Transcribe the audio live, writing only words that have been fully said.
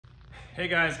Hey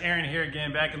guys, Aaron here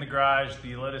again, back in the garage.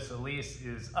 The Lotus Elise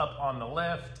is up on the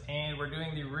left, and we're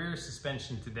doing the rear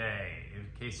suspension today. In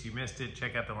case you missed it,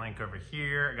 check out the link over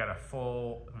here. I got a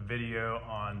full video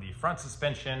on the front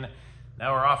suspension.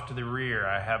 Now we're off to the rear.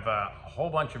 I have a whole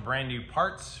bunch of brand new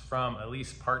parts from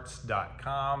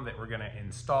eliseparts.com that we're gonna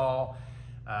install.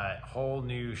 Whole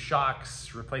new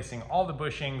shocks, replacing all the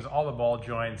bushings, all the ball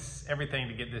joints, everything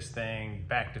to get this thing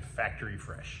back to factory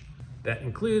fresh. That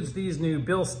includes these new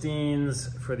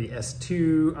Bilsteins for the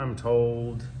S2, I'm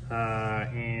told,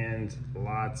 and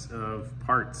lots of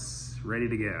parts ready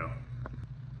to go.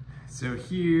 So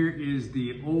here is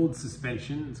the old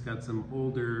suspension. It's got some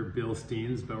older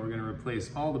Bilsteins, but we're gonna replace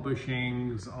all the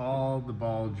bushings, all the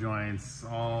ball joints,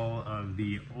 all of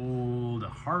the old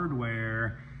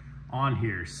hardware on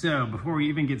here. So before we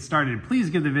even get started,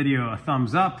 please give the video a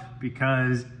thumbs up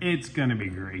because it's gonna be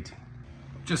great.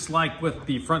 Just like with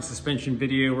the front suspension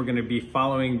video, we're gonna be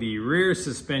following the rear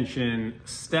suspension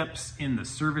steps in the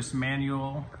service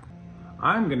manual.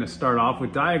 I'm gonna start off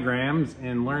with diagrams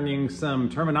and learning some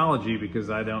terminology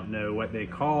because I don't know what they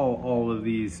call all of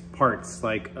these parts,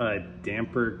 like a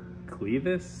damper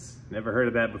clevis. Never heard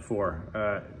of that before.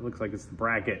 It looks like it's the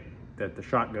bracket that the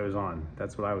shock goes on.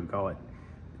 That's what I would call it.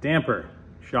 Damper,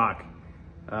 shock.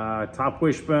 Top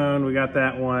wishbone, we got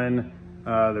that one.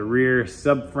 The rear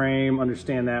subframe,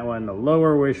 understand that one. The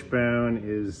lower wishbone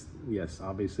is, yes,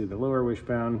 obviously the lower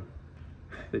wishbone.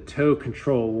 The tow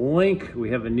control link,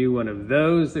 we have a new one of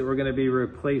those that we're gonna be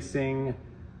replacing.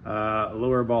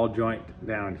 Lower ball joint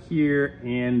down here,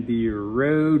 and the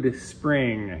road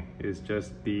spring is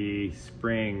just the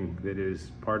spring that is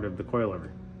part of the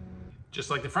coilover. Just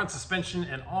like the front suspension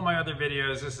and all my other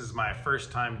videos, this is my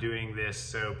first time doing this,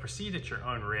 so proceed at your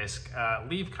own risk.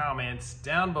 Leave comments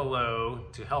down below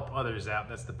to help others out.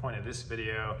 That's the point of this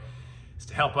video, is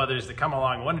to help others that come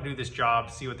along, want to do this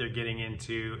job, see what they're getting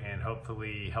into, and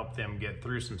hopefully help them get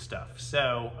through some stuff.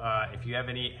 So if you have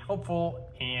any helpful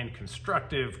and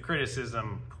constructive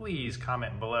criticism, please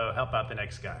comment below, help out the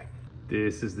next guy.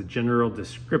 This is the general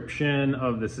description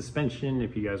of the suspension,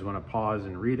 if you guys want to pause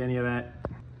and read any of that.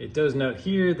 It does note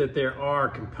here that there are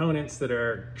components that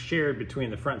are shared between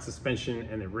the front suspension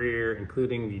and the rear,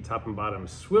 including the top and bottom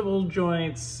swivel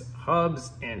joints,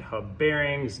 hubs and hub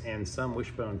bearings, and some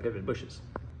wishbone pivot bushes.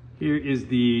 Here is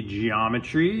the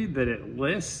geometry that it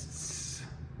lists,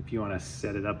 if you want to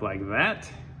set it up like that.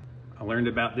 I learned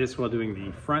about this while doing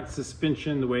the front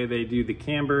suspension. The way they do the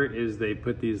camber is they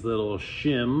put these little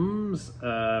shims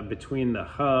between the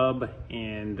hub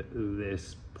and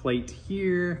this plate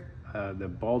here. The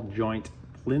ball joint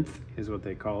plinth is what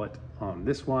they call it on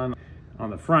this one. On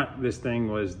the front, this thing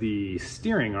was the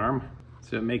steering arm.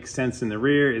 So it makes sense in the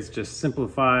rear. It's just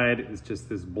simplified. It's just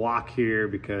this block here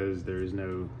because there's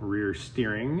no rear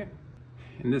steering.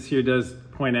 And this here does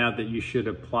point out that you should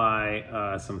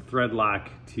apply some thread lock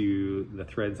to the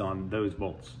threads on those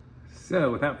bolts. So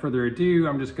without further ado,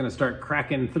 I'm just gonna start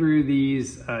cracking through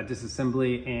these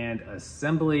disassembly and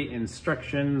assembly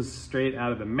instructions straight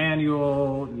out of the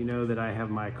manual. You know that I have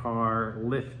my car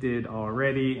lifted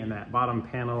already and that bottom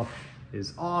panel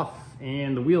is off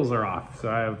and the wheels are off. So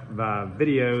I have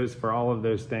videos for all of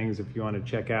those things. If you wanna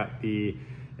check out the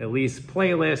Elise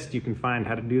playlist, you can find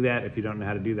how to do that if you don't know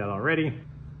how to do that already.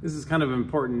 This is kind of an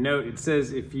important note. It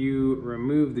says if you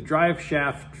remove the drive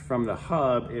shaft from the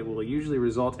hub, it will usually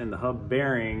result in the hub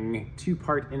bearing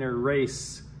two-part inner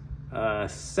race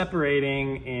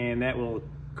separating, and that will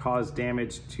cause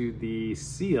damage to the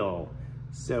seal.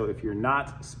 So if you're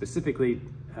not specifically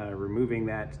removing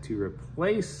that to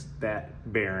replace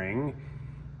that bearing,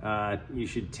 you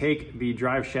should take the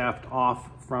drive shaft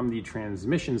off from the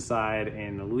transmission side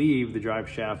and leave the drive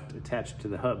shaft attached to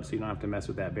the hub so you don't have to mess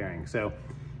with that bearing. So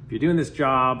if you're doing this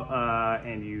job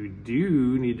and you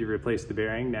do need to replace the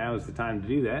bearing, now is the time to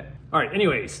do that. All right,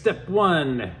 anyway, step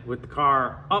one, with the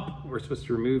car up, we're supposed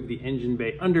to remove the engine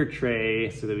bay under tray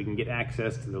so that we can get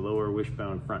access to the lower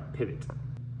wishbone front pivot.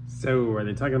 So are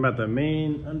they talking about the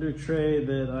main under tray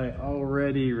that I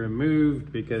already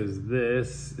removed, because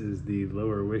this is the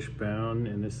lower wishbone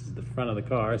and this is the front of the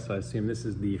car. So I assume this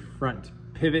is the front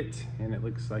pivot, and it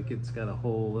looks like it's got a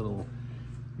whole little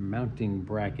mounting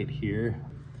bracket here.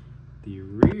 The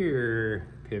rear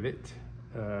pivot,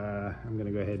 I'm gonna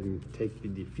go ahead and take the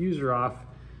diffuser off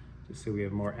just so we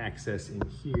have more access in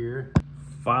here.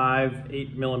 5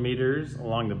 8mm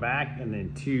along the back and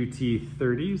then 2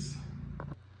 T30s.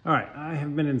 All right, I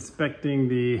have been inspecting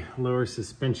the lower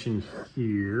suspension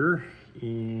here,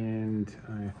 and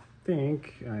I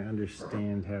think I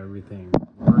understand how everything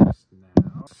works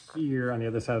now. Here on the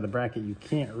other side of the bracket, you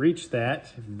can't reach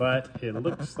that, but it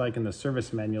looks like in the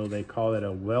service manual they call it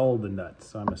a weld nut.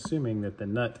 So I'm assuming that the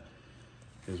nut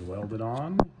is welded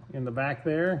on in the back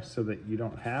there so that you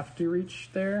don't have to reach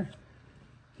there.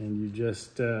 And you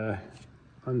just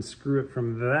unscrew it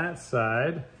from that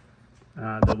side.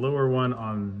 The lower one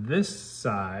on this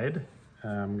side,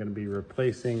 I'm going to be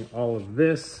replacing all of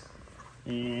this.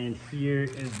 And here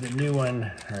is the new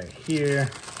one right here.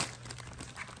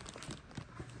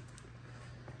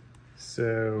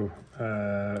 So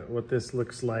what this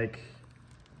looks like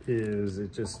is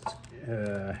it just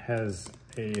has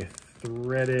a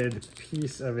threaded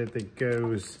piece of it that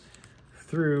goes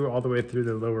through all the way through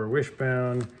the lower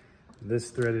wishbone.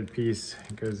 This threaded piece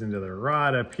goes into the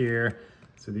rod up here.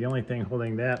 So the only thing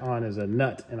holding that on is a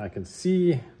nut, and I can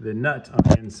see the nut on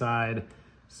the inside.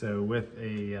 So with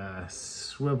a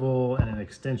swivel and an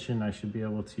extension, I should be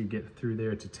able to get through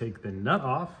there to take the nut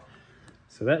off.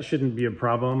 So that shouldn't be a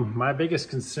problem. My biggest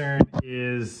concern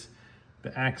is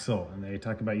the axle, and they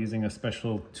talk about using a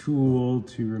special tool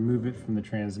to remove it from the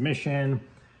transmission.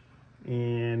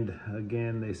 And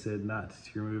again, they said not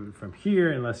to remove it from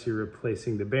here unless you're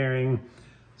replacing the bearing.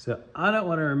 So I don't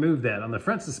want to remove that. On the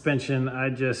front suspension, I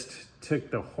just took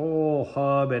the whole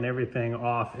hub and everything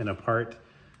off and apart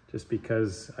just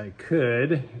because I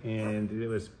could, and it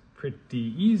was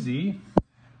pretty easy.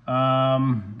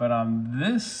 But on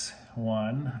this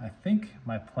one, I think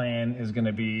my plan is going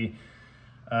to be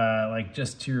like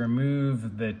just to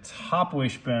remove the top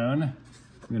wishbone.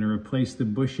 I'm going to replace the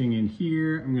bushing in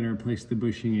here. I'm going to replace the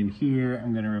bushing in here.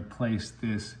 I'm going to replace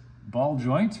this ball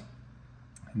joint,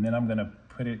 and then I'm going to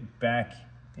put it back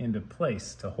into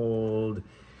place to hold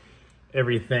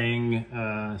everything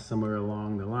somewhere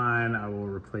along the line. I will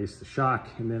replace the shock,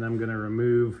 and then I'm going to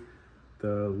remove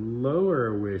the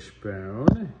lower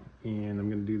wishbone, and I'm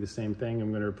going to do the same thing.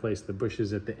 I'm going to replace the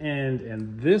bushes at the end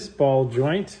and this ball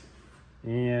joint,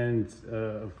 and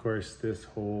of course this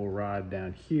whole rod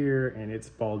down here and its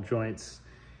ball joints,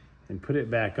 and put it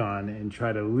back on and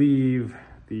try to leave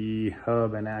the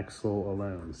hub and axle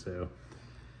alone. So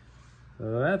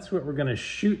that's what we're going to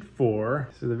shoot for.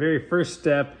 So the very first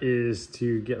step is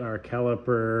to get our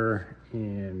caliper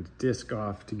and disc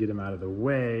off to get them out of the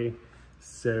way.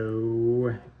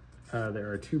 So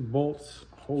there are two bolts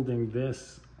holding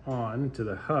this on to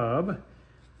the hub.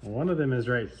 One of them is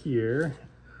right here.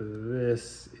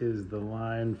 This is the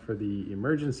line for the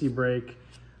emergency brake.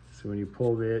 So when you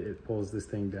pull it, it pulls this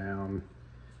thing down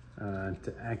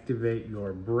to activate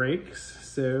your brakes.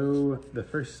 So the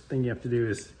first thing you have to do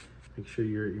is make sure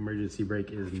your emergency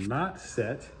brake is not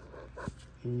set,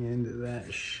 and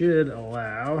that should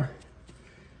allow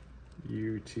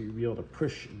you to be able to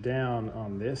push down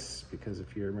on this, because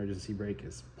if your emergency brake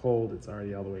is pulled, it's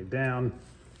already all the way down.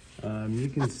 You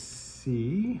can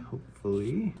see,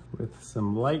 hopefully, with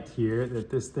some light here, that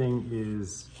this thing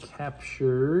is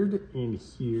captured in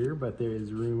here, but there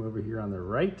is room over here on the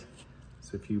right.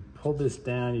 So if you pull this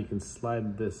down, you can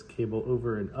slide this cable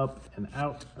over and up and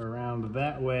out around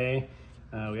that way.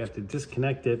 We have to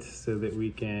disconnect it so that we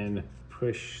can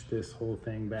push this whole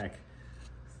thing back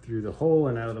through the hole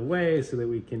and out of the way so that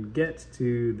we can get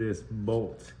to this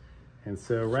bolt. And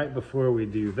so right before we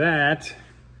do that,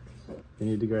 we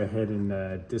need to go ahead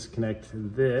and disconnect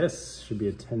this. Should be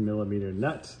a 10mm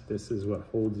nut. This is what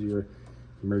holds your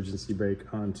emergency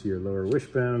brake onto your lower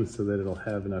wishbone so that it'll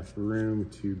have enough room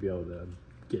to be able to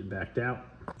get backed out.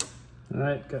 All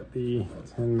right, got the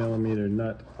 10mm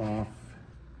nut off.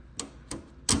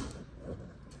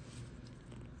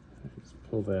 Just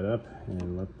pull that up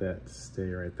and let that stay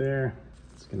right there.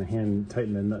 Just gonna hand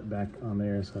tighten the nut back on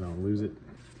there so I don't lose it.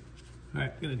 All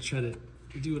right, I'm gonna try to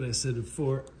do what I said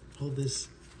before. Hold this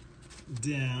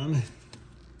down.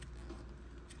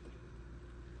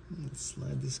 And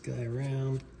slide this guy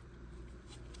around.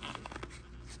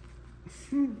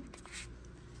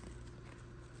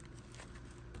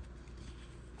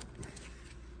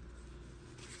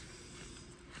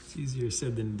 It's easier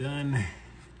said than done.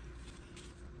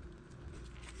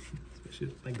 Especially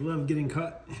with my glove getting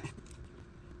caught.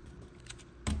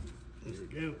 There we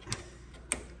go.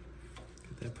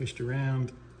 Get that pushed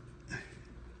around.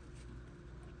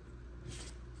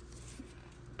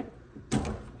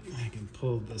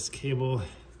 Pull this cable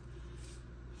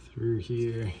through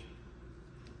here,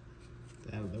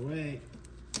 out of the way.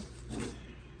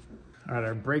 All right,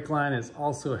 our brake line is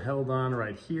also held on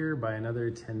right here by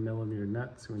another 10mm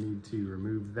nut, so we need to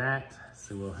remove that.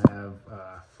 So we'll have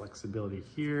flexibility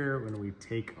here when we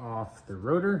take off the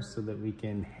rotor so that we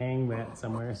can hang that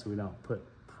somewhere so we don't put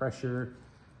pressure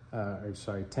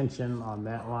tension on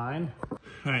that line.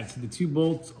 All right, so the two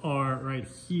bolts are right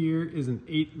here is an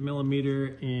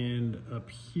 8mm, and up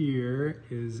here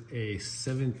is a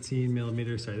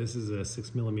 17mm. Sorry, this is a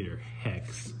 6mm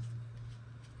hex.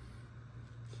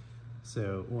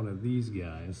 So one of these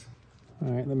guys. All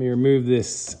right, let me remove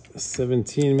this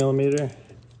 17mm.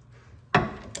 All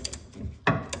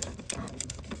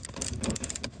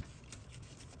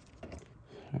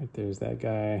right, there's that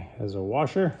guy as a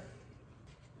washer.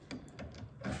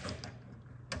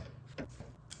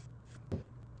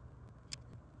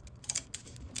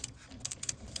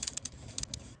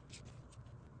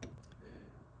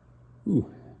 Ooh,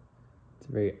 it's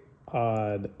a very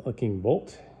odd looking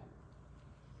bolt.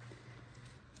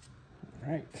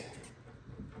 All right.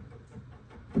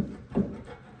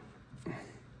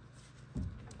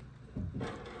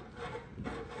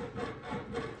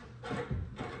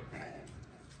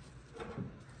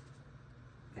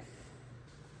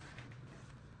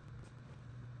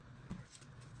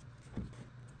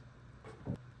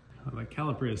 The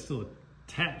caliper is still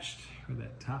attached where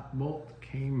that top bolt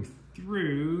came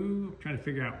through. I'm trying to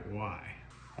figure out why.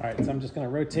 All right, so I'm just gonna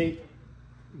rotate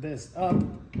this up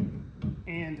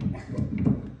and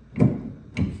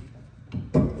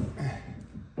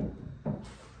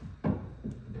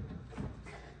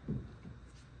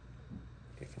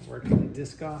I can work the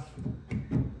disc off.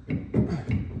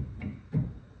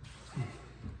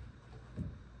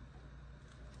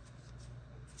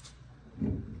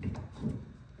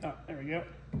 Oh, there we go.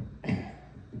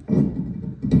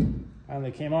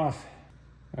 Finally came off.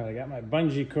 All right, I got my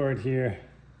bungee cord here.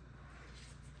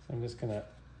 So I'm just gonna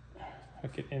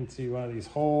hook it into one of these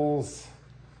holes.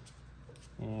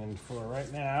 And for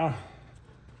right now,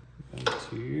 I'm going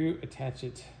to attach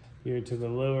it here to the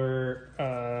lower,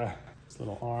 this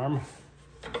little arm,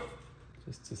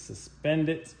 just to suspend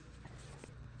it.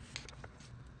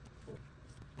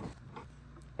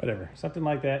 Whatever, something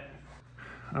like that.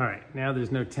 All right, now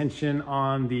there's no tension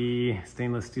on the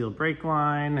stainless steel brake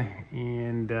line,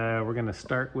 and we're gonna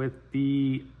start with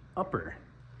the upper.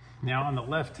 Now on the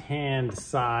left-hand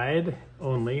side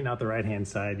only, not the right-hand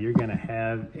side, you're gonna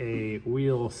have a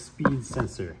wheel speed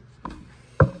sensor.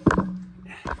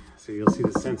 So you'll see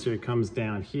the sensor comes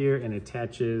down here and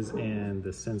attaches, and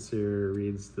the sensor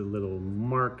reads the little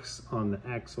marks on the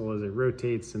axle as it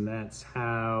rotates, and that's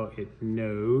how it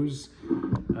knows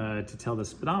to tell the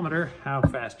speedometer how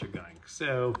fast you're going.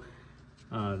 So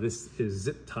this is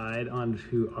zip tied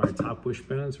onto our top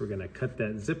wishbones. We're gonna cut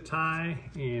that zip tie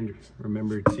and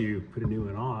remember to put a new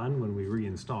one on when we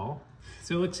reinstall.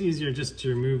 So it looks easier just to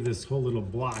remove this whole little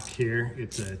block here.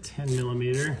 It's a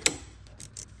 10mm.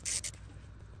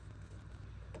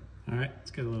 All right,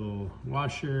 it's got a little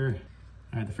washer.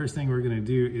 All right, the first thing we're gonna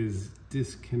do is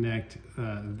disconnect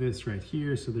this right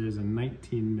here. So there's a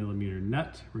 19mm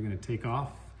nut we're gonna take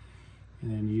off,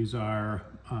 and then use our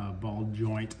ball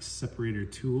joint separator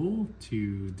tool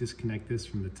to disconnect this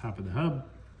from the top of the hub.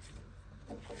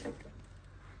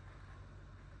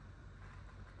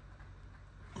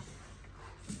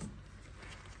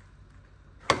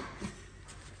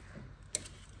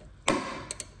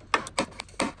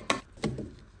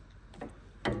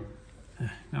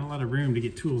 Not a lot of room to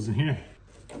get tools in here.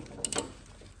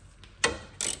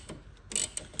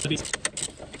 Cut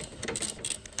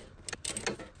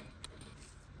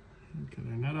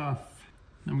our nut off.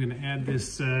 I'm gonna add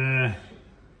this,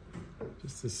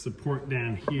 just this support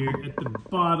down here at the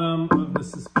bottom of the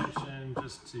suspension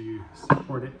just to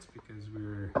support it, because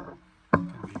we're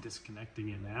gonna be disconnecting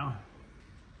it now.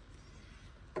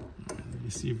 Let me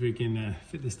see if we can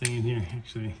fit this thing in here.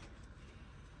 Actually, I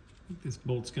think this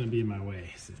bolt's gonna be in my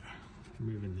way, so I'm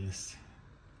moving this.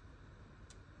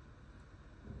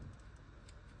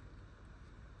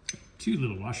 Two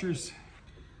little washers.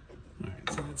 All right,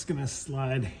 so that's gonna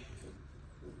slide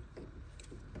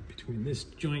between this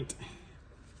joint,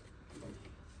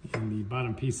 and the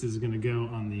bottom piece is gonna go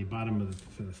on the bottom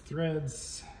of the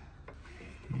threads.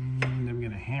 And I'm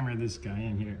gonna hammer this guy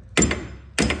in here.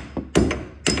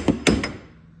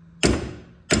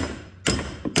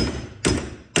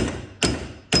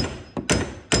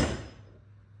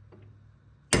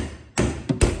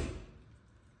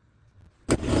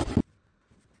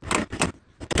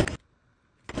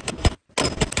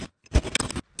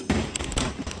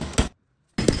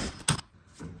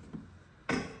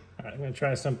 I'm gonna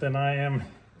try something. I am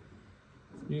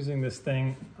using this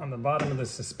thing on the bottom of the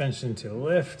suspension to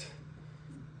lift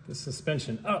the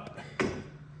suspension up,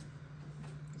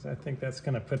 because I think that's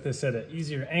gonna put this at an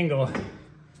easier angle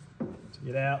to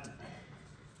get out.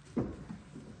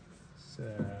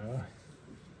 So,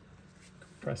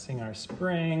 pressing our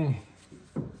spring.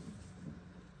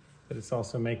 it's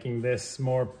also making this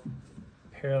more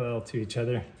parallel to each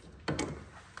other. Oh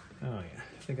yeah,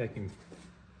 I think I can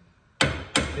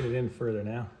get it in further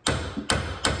now.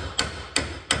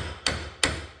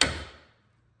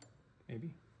 Maybe.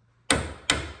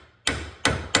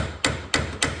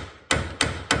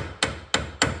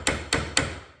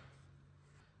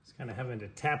 Just kind of having to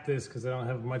tap this because I don't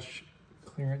have much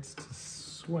clearance to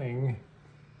swing.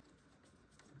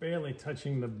 Barely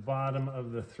touching the bottom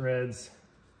of the threads.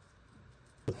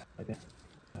 Like that.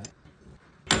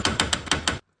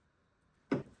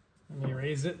 Let me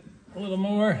raise it a little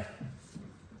more.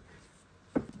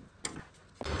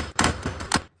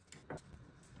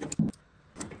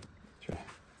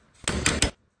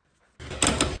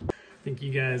 I think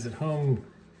you guys at home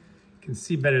can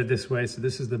see better this way. So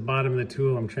this is the bottom of the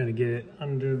tool. I'm trying to get it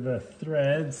under the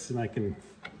threads and I can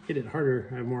hit it harder.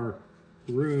 I have more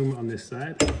room on this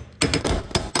side.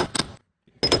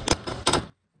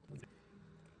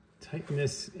 Tighten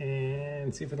this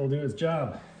and see if it'll do its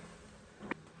job.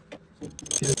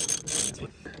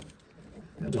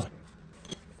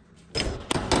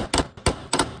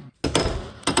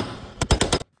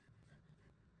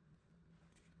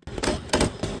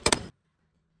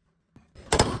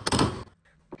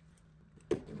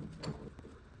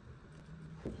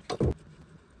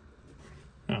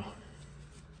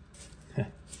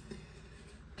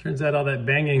 Turns out all that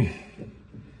banging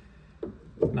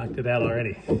knocked it out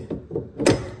already.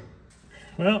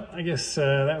 Well, I guess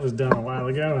that was done a while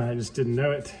ago. I just didn't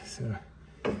know it. So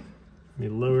let me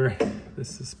lower the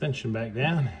suspension back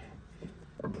down.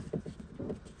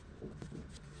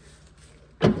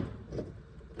 Here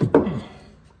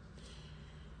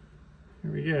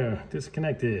we go,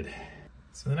 disconnected.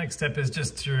 So the next step is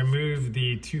just to remove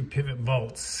the 2 pivot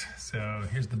bolts. So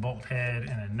here's the bolt head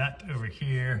and a nut over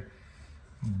here.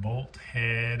 Bolt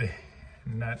head,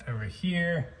 nut over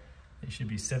here. They should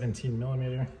be 17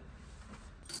 millimeter.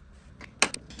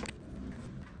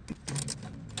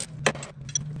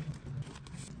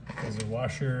 There's a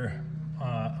washer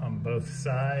on both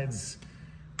sides,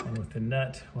 one with the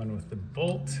nut, one with the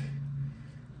bolt.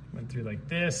 Went through like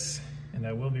this, and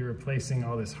I will be replacing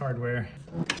all this hardware.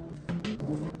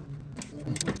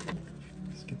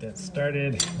 Let's get that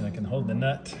started, and I can hold the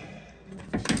nut.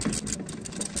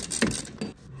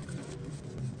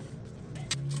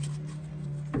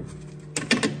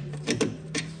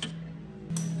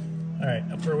 All right,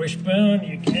 upper wishbone,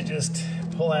 you can just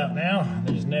pull out now.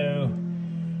 There's no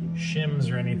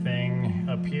shims or anything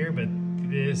up here, but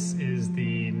this is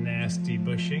the nasty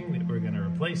bushing that we're gonna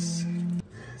replace.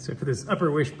 So for this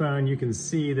upper wishbone, you can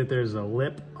see that there's a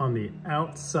lip on the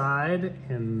outside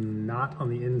and not on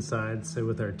the inside. So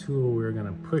with our tool, we're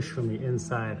gonna push from the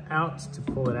inside out to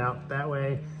pull it out that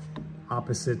way.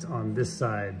 Opposite on this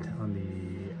side. On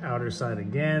the outer side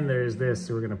again, there's this,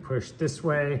 so we're gonna push this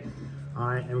way.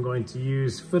 I am going to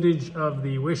use footage of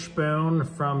the wishbone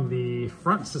from the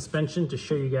front suspension to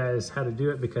show you guys how to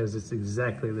do it because it's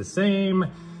exactly the same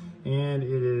and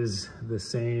it is the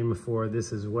same for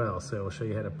this as well. So I'll show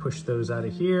you how to push those out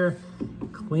of here,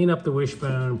 clean up the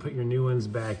wishbone, put your new ones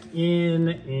back in,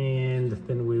 and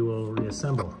then we will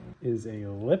reassemble. Is a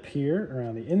lip here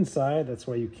around the inside. That's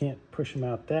why you can't push them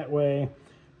out that way. You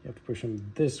have to push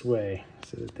them this way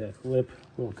so that that lip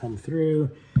will come through.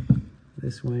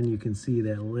 This one, you can see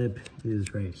that lip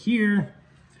is right here.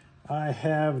 I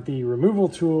have the removal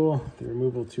tool. The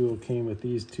removal tool came with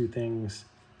these 2 things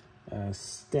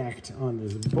stacked on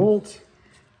this bolt.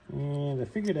 And I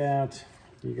figured out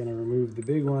you're gonna remove the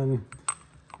big one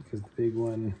because the big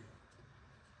one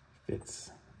fits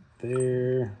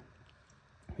there.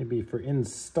 Maybe for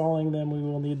installing them, we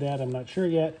will need that. I'm not sure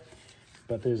yet,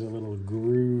 but there's a little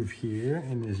groove here,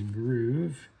 and this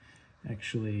groove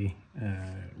actually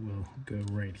will go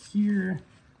right here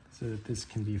so that this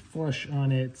can be flush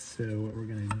on it. So what we're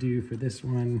gonna do for this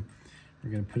one,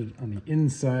 we're gonna put it on the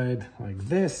inside like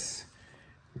this.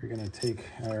 We're gonna take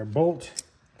our bolt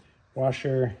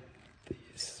washer, the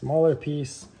smaller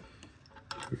piece,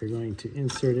 we're going to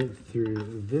insert it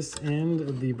through this end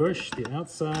of the bush, the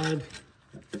outside.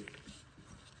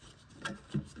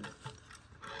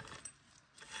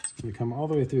 We come all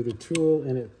the way through the tool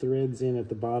and it threads in at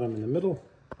the bottom in the middle.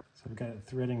 So I've got it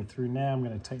threading through now. I'm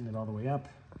going to tighten it all the way up.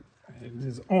 It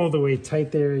is all the way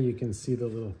tight there. You can see the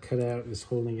little cutout is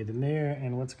holding it in there.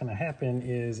 And what's going to happen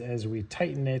is as we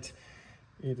tighten it,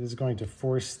 it is going to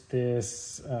force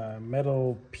this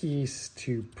metal piece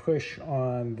to push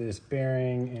on this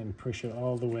bearing and push it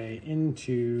all the way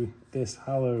into this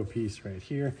hollow piece right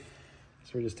here.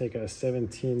 So we just take a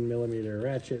 17 millimeter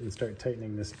ratchet and start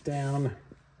tightening this down.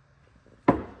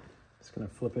 Just gonna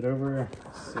flip it over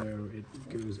so it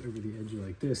goes over the edge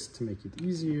like this to make it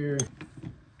easier.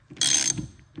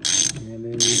 And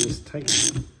then you just tighten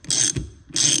it.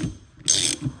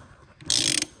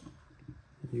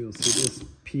 You'll see this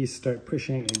piece start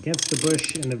pushing against the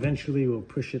bush and eventually we'll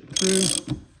push it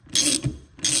through.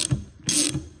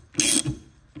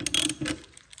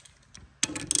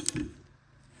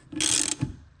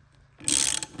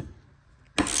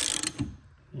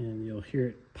 And you'll hear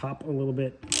it pop a little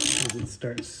bit as it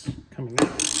starts coming out.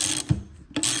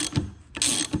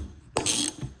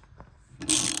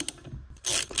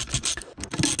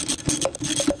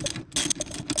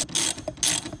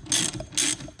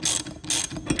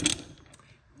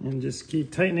 And just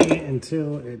keep tightening it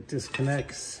until it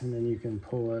disconnects, and then you can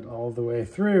pull it all the way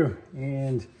through.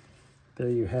 And there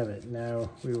you have it. Now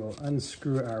we will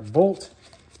unscrew our bolt.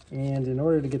 And in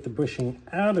order to get the bushing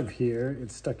out of here,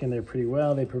 it's stuck in there pretty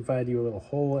well. They provide you a little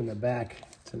hole in the back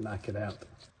to knock it out.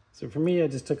 So for me, I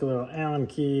just took a little Allen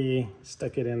key,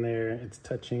 stuck it in there. It's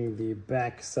touching the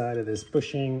back side of this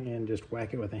bushing, and just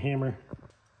whack it with a hammer.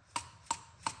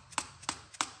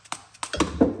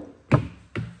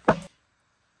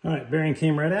 All right, bearing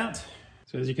came right out.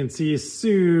 So as you can see,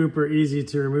 super easy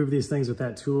to remove these things with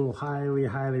that tool. Highly,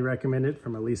 highly recommend it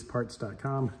from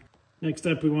eliseparts.com. Next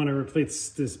up, we want to replace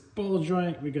this ball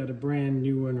joint. We got a brand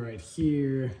new one right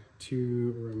here.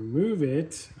 To remove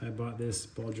it, I bought this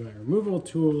ball joint removal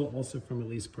tool, also from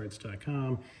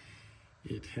eliseparts.com.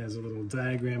 It has a little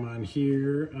diagram on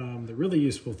here. The really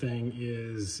useful thing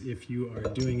is if you are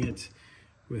doing it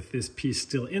with this piece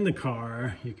still in the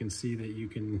car, you can see that you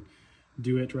can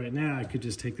do it right now. I could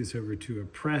just take this over to a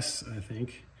press, I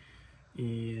think,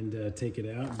 and take it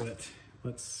out, but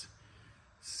let's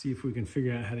see if we can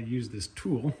figure out how to use this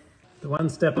tool. The one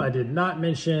step I did not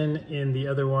mention in the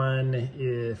other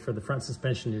one for the front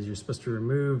suspension is you're supposed to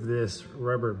remove this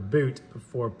rubber boot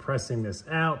before pressing this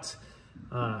out.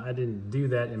 I didn't do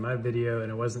that in my video,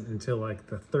 and it wasn't until like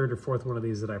the third or fourth one of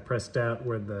these that I pressed out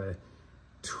where the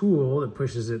tool that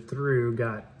pushes it through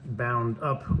got bound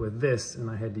up with this, and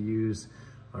I had to use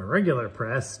a regular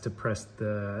press to press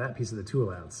that piece of the tool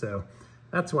out. So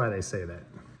that's why they say that.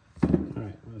 All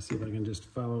right, let's see if I can just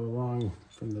follow along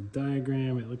from the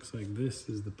diagram. It looks like this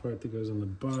is the part that goes on the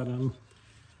bottom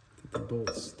that the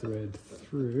bolts thread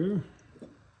through.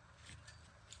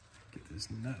 Get this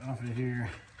nut off of here.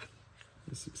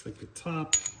 This looks like the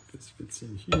top. This fits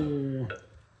in here,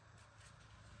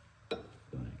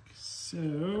 like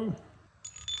so.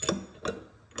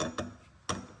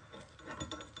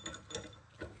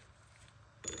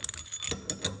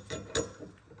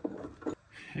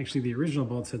 Actually, the original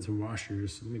bolts had some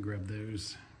washers, so let me grab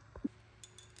those.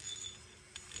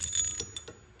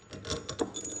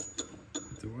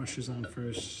 Put the washers on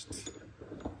first.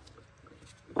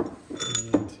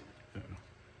 And,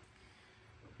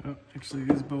 oh, actually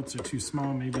these bolts are too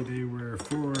small. Maybe they were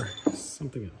for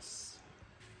something else.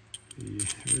 The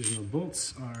original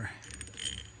bolts are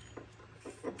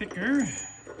thicker.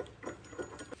 All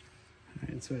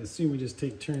right, so I assume we just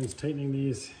take turns tightening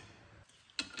these.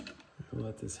 We'll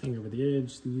let this hang over the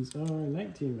edge. These are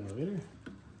 19 millimeter.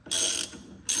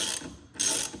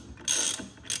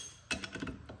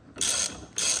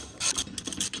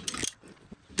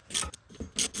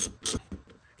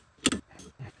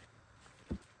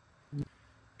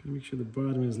 Gotta make sure the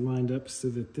bottom is lined up so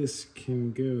that this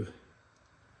can go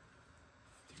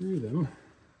through them.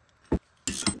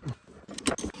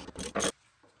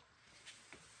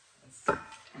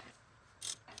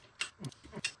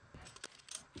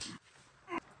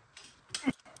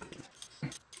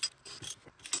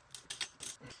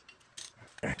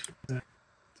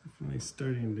 Definitely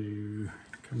starting to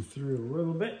come through a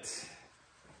little bit.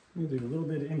 We'll do a little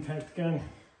bit of impact gun.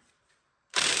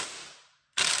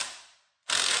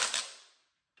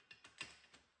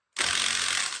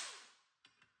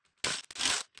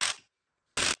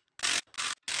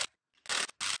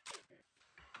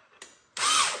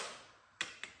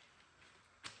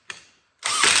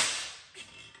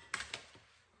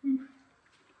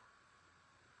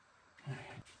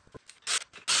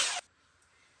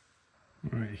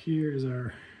 All right, here is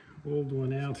our old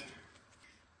one out.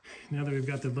 Now that we've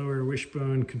got the lower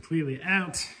wishbone completely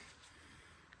out,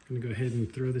 I'm gonna go ahead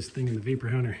and throw this thing in the vapor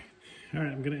hunter. All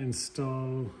right, I'm gonna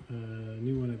install a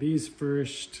new one of these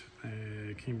first.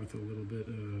 I came with a little bit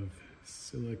of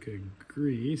silica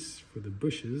grease for the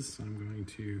bushes, so I'm going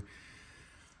to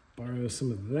borrow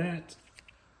some of that.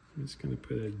 I'm just gonna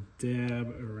put a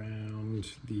dab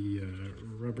around the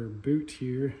rubber boot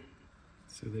here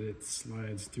so that it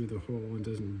slides through the hole and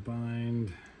doesn't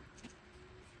bind.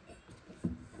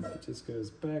 It just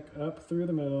goes back up through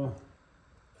the middle.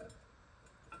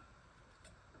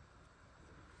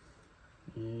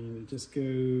 it just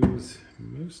goes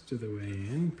most of the way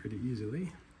in pretty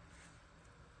easily.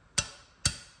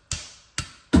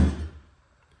 Let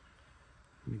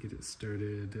me get it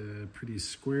started pretty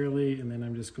squarely, and then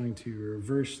I'm just going to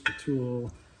reverse the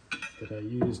tool that I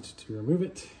used to remove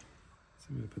it. So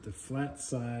I'm going to put the flat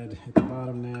side at the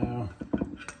bottom now,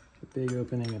 the big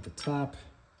opening at the top.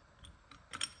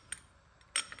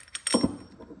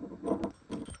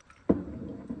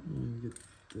 And get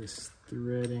this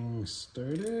threading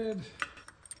started.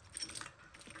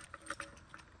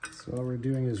 So all we're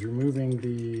doing is removing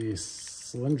the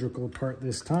cylindrical part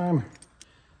this time.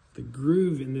 The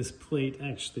groove in this plate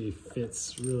actually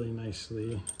fits really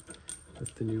nicely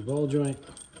with the new ball joint.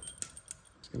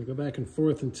 It's going to go back and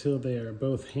forth until they are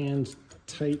both hand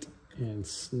tight and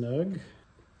snug.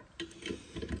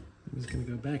 I'm just going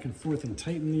to go back and forth and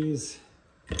tighten these.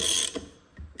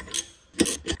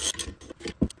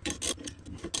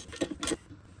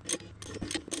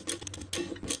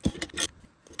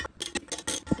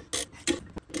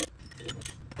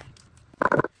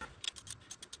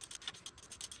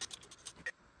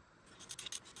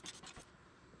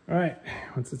 All right,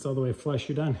 once it's all the way flush,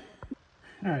 you're done.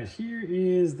 All right, here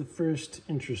is the first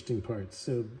interesting part.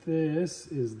 So this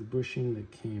is the bushing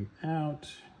that came out,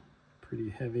 pretty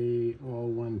heavy, all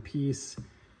one piece.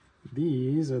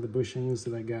 These are the bushings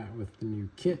that I got with the new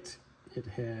kit. It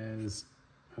has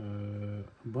a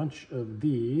bunch of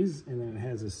these, and then it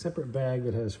has a separate bag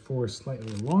that has 4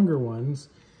 slightly longer ones.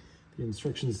 The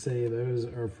instructions say those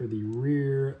are for the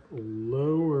rear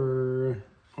lower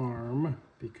arm,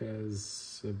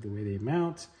 because of the way they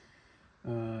mount.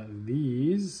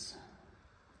 These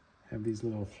have these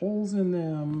little holes in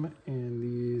them, and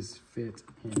these fit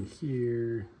in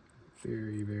here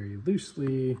very, very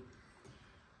loosely.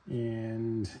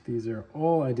 And these are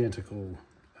all identical.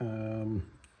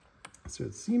 So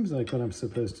it seems like what I'm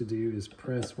supposed to do is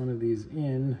press one of these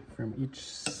in from each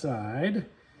side.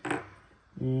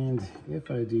 And if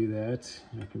I do that,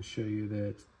 I can show you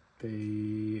that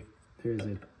there's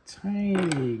a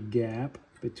tiny gap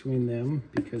between them,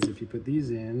 because if you put these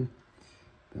in,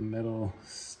 the metal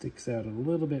sticks out a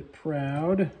little bit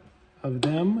proud of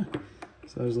them.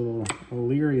 So I was a little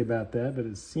leery about that, but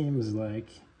it seems like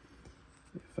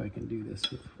if I can do this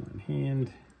with one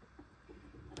hand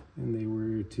and they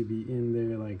were to be in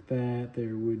there like that,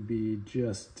 there would be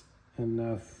just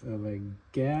enough of a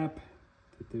gap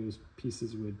that those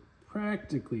pieces would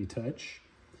practically touch.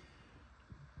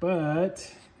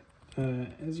 But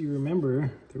as you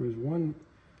remember, there was one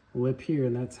lip here,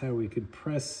 and that's how we could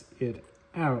press it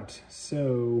out.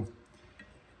 So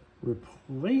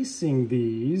replacing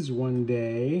these one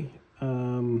day, I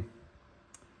don't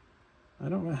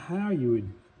know how you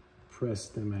would press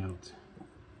them out,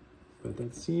 but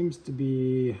that seems to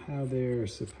be how they're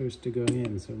supposed to go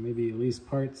in. So maybe Elise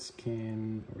Parts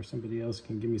can, or somebody else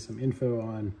can give me some info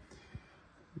on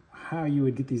how you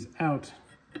would get these out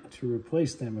to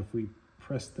replace them if we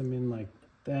press them in like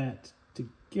that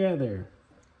together,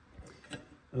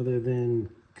 other than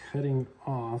cutting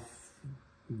off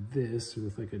this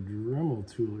with like a Dremel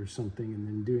tool or something and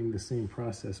then doing the same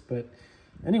process. But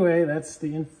anyway, that's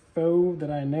the info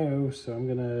that I know. So I'm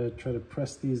gonna try to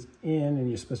press these in, and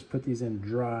you're supposed to put these in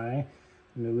dry.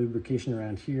 No lubrication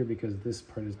around here, because this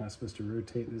part is not supposed to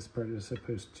rotate. This part is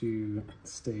supposed to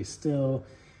stay still.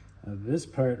 This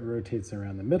part rotates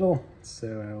around the middle,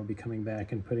 so I will be coming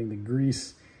back and putting the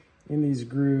grease in these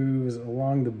grooves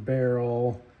along the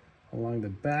barrel, along the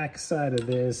back side of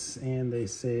this, and they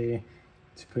say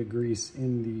to put grease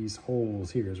in these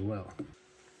holes here as well.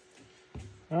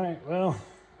 All right, well,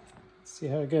 let's see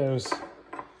how it goes.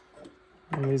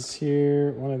 One of these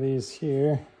here, one of these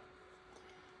here.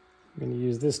 I'm gonna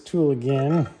use this tool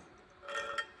again,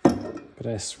 but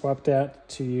I swapped out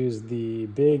to use the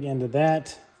big end of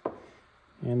that.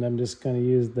 And I'm just going to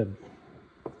use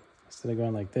instead of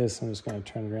going like this, I'm just going to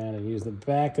turn it around and use the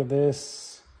back of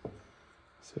this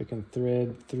so we can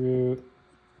thread through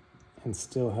and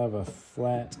still have a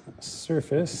flat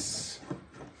surface.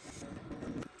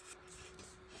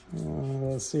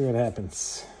 Let's see what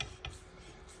happens.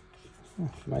 The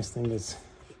nice thing is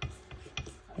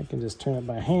I can just turn it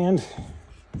by hand.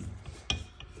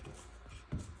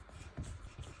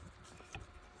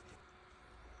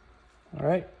 All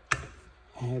right.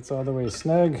 It's all the way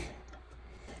snug.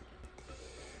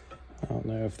 I don't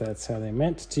know if that's how they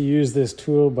meant to use this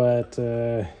tool, but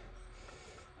that's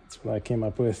what I came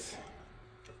up with.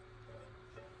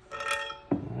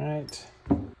 All right.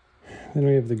 Then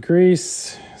we have the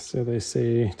grease. So they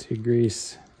say to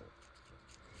grease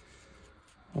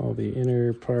all the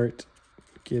inner part,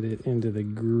 get it into the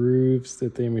grooves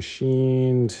that they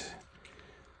machined.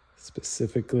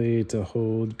 specifically to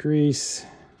hold grease.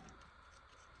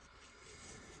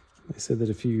 They said that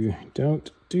if you don't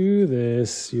do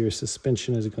this, your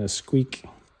suspension is going to squeak.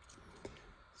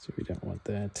 So we don't want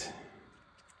that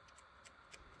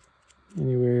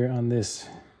anywhere on this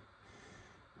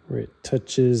where it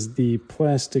touches the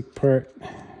plastic part.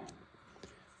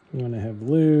 We want to have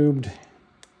lubed,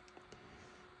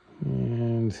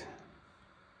 and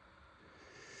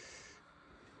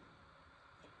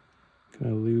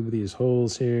gonna lube these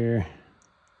holes here.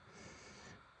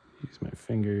 Use my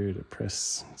finger to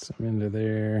press some into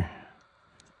there.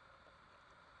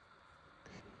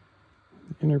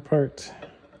 The inner part.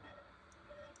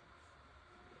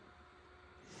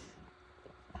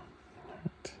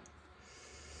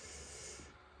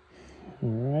 All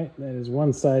right, that is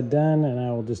one side done, and I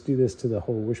will just do this to the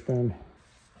whole wishbone.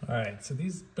 All right, so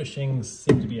these bushings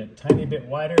seem to be a tiny bit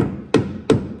wider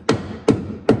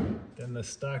than the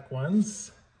stock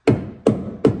ones. So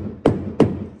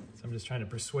I'm just trying to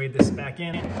persuade this back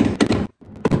in. All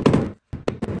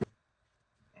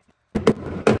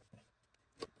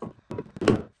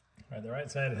right, the right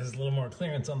side has a little more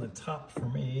clearance on the top for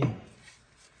me.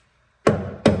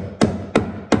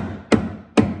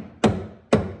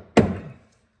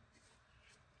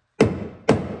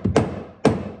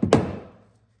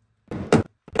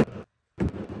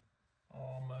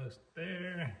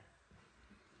 There.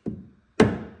 There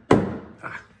we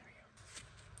go.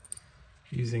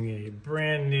 Using a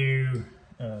brand new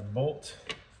bolt,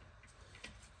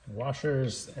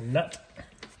 washers, and nut.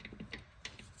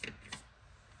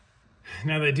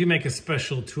 Now they do make a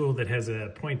special tool that has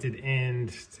a pointed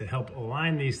end to help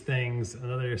align these things.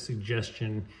 Another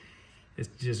suggestion is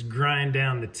to just grind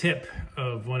down the tip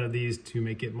of one of these to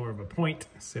make it more of a point,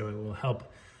 so it will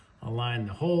help align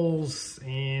the holes.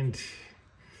 And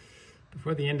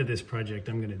before the end of this project,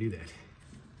 I'm going to do that.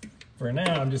 For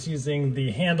now, I'm just using the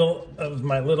handle of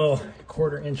my little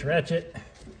 1/4-inch ratchet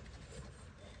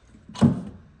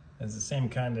as the same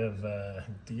kind of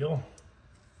deal.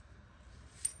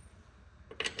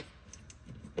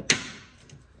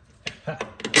 Ha.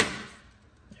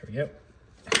 There we go.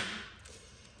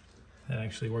 That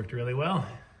actually worked really well.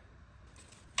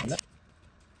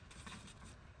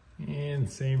 And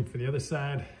same for the other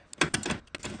side.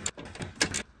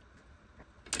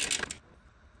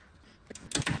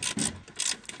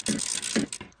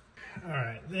 All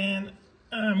right, then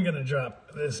I'm gonna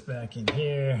drop this back in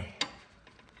here.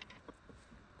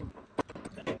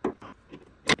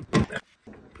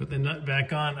 Put the nut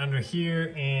back on under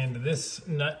here, and this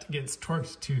nut gets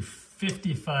torqued to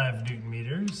 55 Newton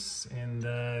meters, and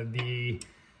the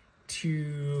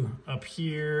two up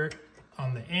here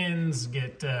on the ends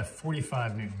get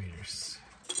 45 Newton meters.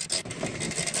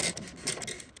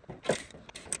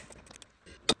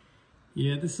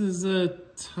 Yeah, this is a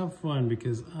tough one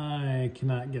because I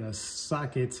cannot get a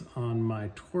socket on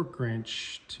my torque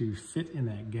wrench to fit in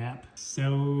that gap.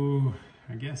 So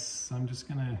I guess I'm just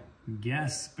gonna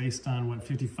guess based on what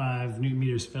 55 Newton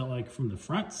meters felt like from the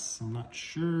fronts. I'm not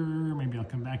sure, maybe I'll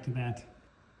come back to that.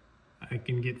 I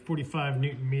can get 45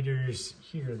 Newton meters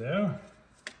here though.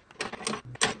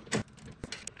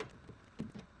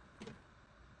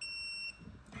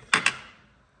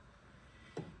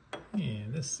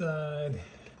 And this side.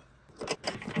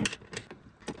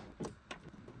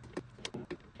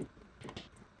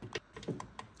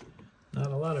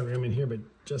 Not a lot of room in here, but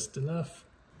just enough.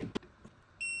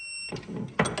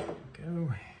 Go.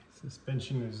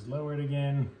 Suspension is lowered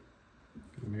again.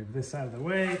 Move this out of the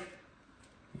way.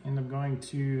 And I'm going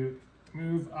to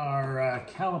move our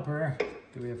caliper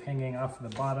that we have hanging off of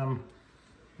the bottom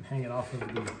and hang it off of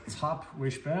the top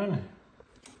wishbone.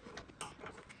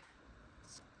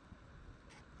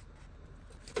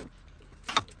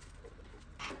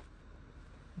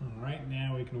 All right,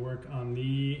 now we can work on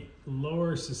the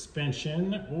lower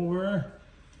suspension, or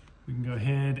we can go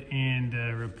ahead and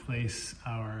replace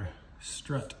our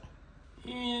strut.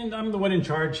 And I'm the one in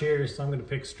charge here, so I'm gonna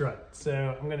pick strut.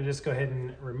 So I'm gonna just go ahead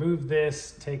and remove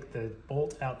this, take the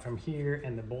bolt out from here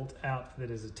and the bolt out that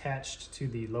is attached to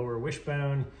the lower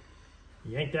wishbone.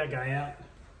 Yank that guy out.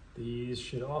 These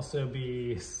should also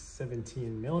be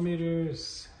 17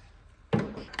 millimeters.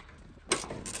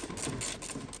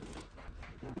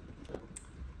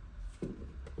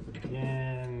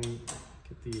 Again,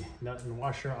 get the nut and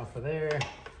washer off of there.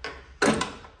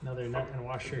 Another nut and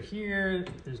washer here.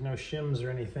 There's no shims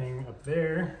or anything up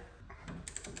there.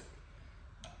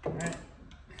 All right,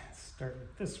 let's start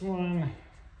with this one.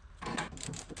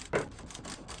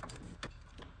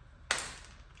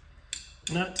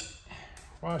 Nut,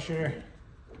 washer.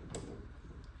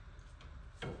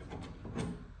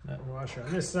 Nut and washer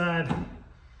on this side.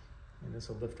 and this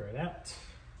will lift right out.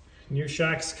 New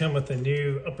shocks come with a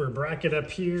new upper bracket up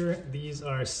here. These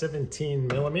are 17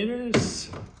 millimeters.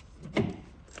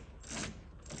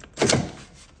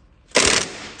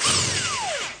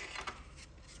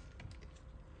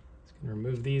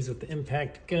 Remove these with the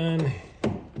impact gun.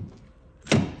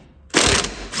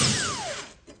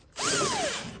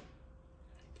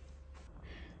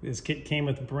 This kit came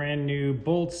with brand new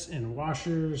bolts and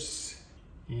washers,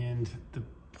 and the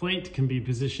plate can be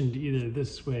positioned either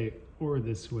this way or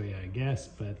this way, I guess,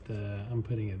 but I'm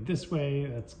putting it this way.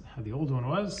 That's how the old one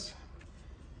was.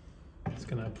 Just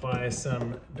gonna apply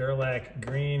some Durlac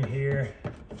green here.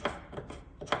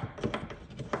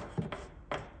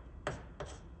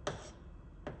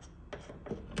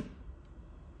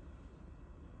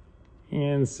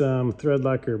 And some thread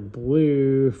locker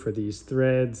blue for these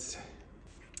threads.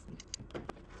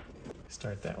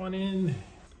 Start that one in,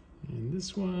 and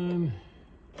this one.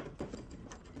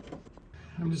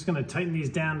 I'm just gonna tighten these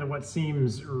down to what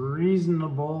seems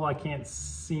reasonable. I can't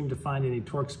seem to find any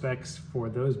torque specs for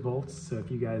those bolts, so if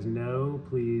you guys know,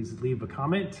 please leave a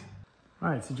comment. All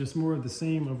right, so just more of the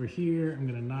same over here. I'm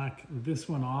gonna knock this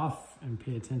one off and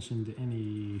pay attention to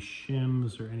any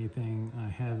shims or anything I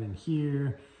have in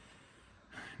here.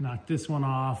 Knock this one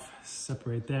off,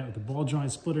 separate that with a ball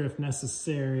joint splitter if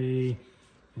necessary,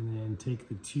 and then take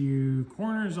the two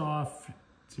corners off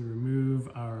to remove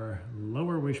our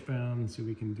lower wishbone so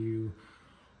we can do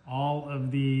all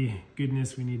of the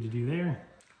goodness we need to do there.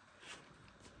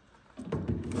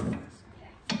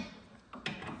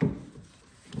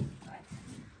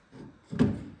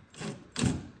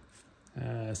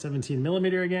 17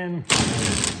 millimeter again.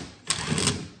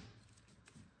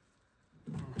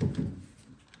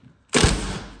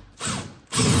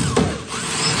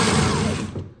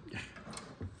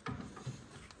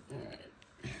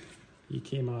 He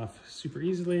came off super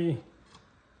easily,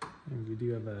 and we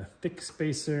do have a thick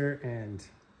spacer and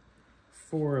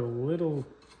 4 little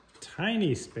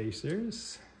tiny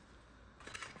spacers.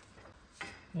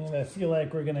 And I feel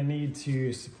like we're gonna need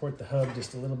to support the hub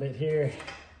just a little bit here.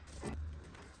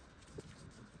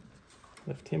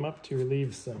 Lift him up to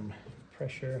relieve some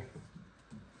pressure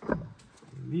on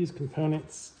these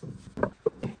components.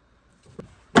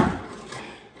 All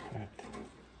right.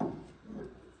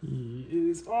 He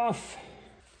is off.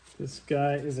 This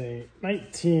guy is a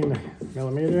 19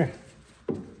 millimeter.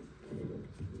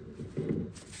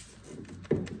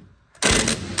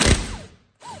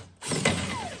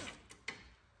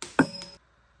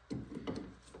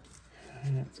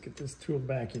 Let's get this tool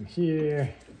back in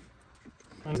here.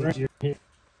 Right here.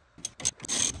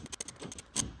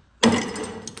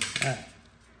 Alright,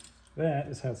 that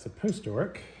is how it's supposed to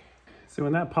work. So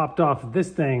when that popped off, this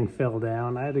thing fell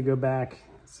down. I had to go back.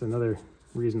 It's another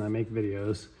reason I make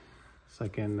videos, so I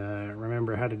can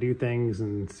remember how to do things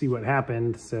and see what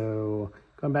happened. So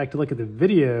going back to look at the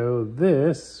video,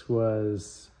 this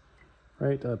was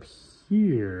right up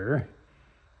here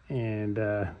and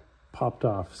popped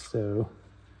off. So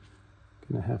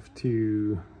gonna have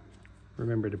to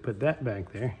remember to put that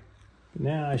back there.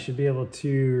 Now I should be able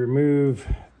to remove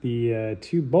the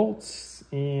 2 bolts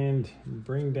and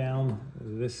bring down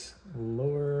this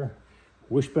lower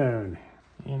wishbone.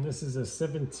 And this is a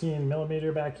 17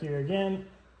 millimeter back here again.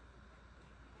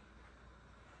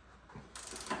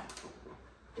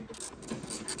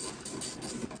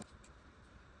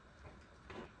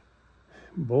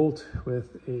 Bolt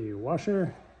with a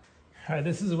washer. All right,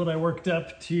 this is what I worked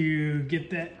up to get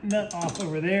that nut off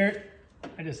over there.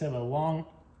 I just have a long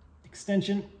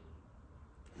extension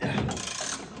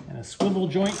and a swivel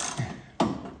joint.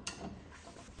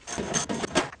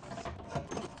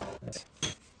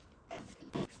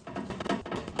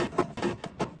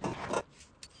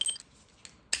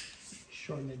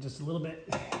 Shorten it just a little bit.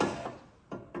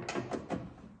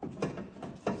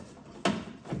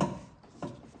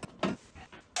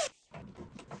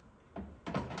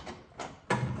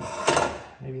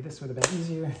 Maybe this would have been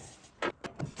easier.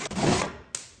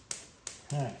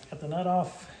 All right, got the nut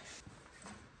off.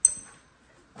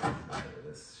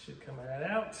 This should come right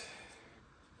out.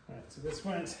 All right, so this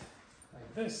went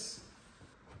like this.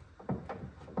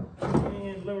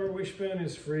 And lower wishbone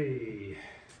is free.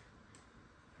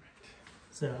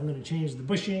 So I'm going to change the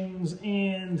bushings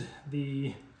and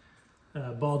the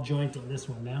ball joint on this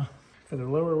one now. For the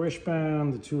lower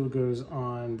wishbone, the tool goes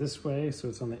on this way, so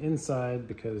it's on the inside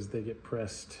because they get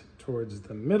pressed towards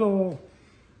the middle.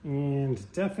 And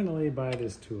definitely buy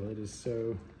this tool. It is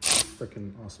so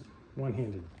freaking awesome.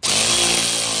 One-handed.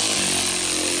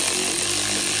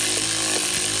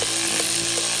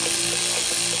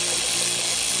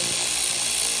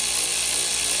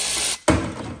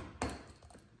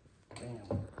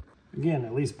 Again,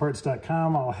 at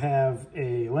leaseparts.com, I'll have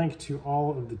a link to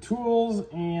all of the tools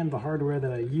and the hardware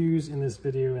that I use in this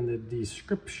video in the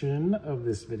description of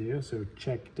this video, so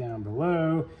check down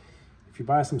below. If you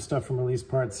buy some stuff from Elise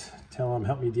Parts, tell them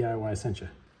Help Me DIY sent you.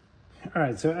 All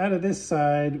right, so out of this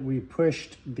side, we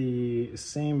pushed the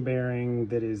same bearing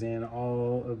that is in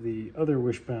all of the other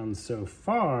wishbones so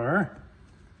far.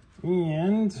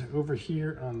 And over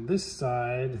here on this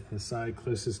side, the side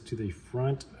closest to the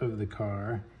front of the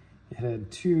car, it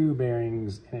had two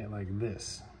bearings in it like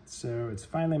this. So it's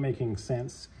finally making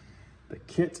sense. The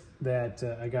kit that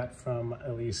I got from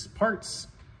Elise Parts,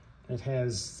 it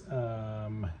has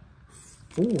 4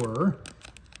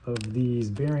 of these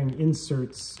bearing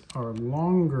inserts are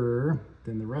longer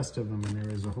than the rest of them, and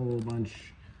there is a whole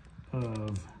bunch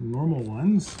of normal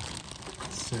ones.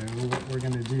 So what we're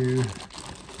gonna do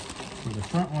for the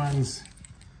front ones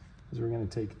is we're gonna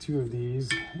take 2 of these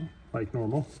like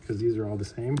normal, because these are all the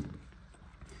same.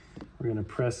 We're gonna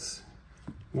press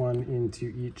one into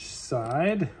each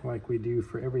side like we do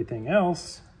for everything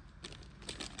else,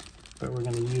 but we're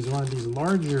gonna use one of these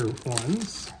larger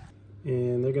ones,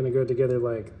 and they're gonna go together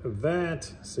like that,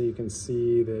 so you can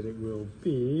see that it will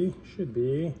be, should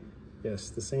be, yes,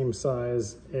 the same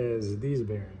size as these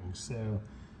bearings. So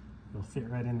it'll fit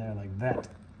right in there like that.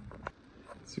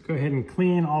 So go ahead and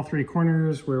clean all 3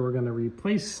 corners where we're gonna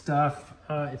replace stuff.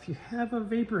 If you have a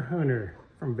vapor honer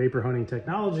from Vapor Honing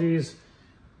Technologies,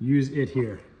 use it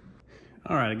here.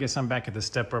 All right, I guess I'm back at the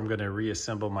step where I'm gonna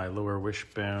reassemble my lower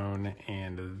wishbone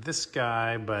and this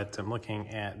guy, but I'm looking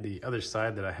at the other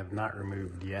side that I have not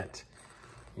removed yet.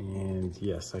 And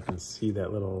yes, I can see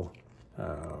that little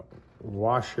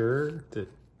washer, that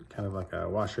kind of like a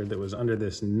washer that was under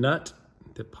this nut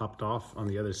that popped off on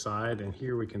the other side. And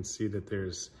here we can see that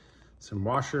there's some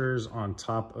washers on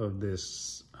top of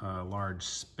this large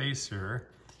spacer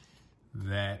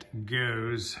that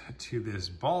goes to this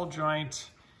ball joint,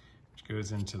 which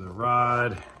goes into the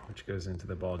rod, which goes into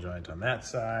the ball joint on that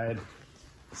side.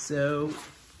 So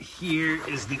here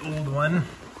is the old one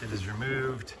that is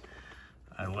removed.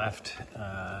 I left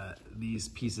these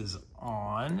pieces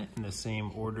on in the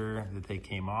same order that they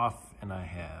came off, and I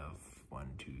have 1,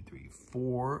 2, 3,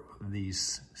 4 of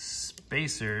these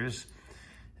spacers.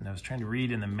 And I was trying to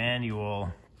read in the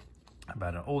manual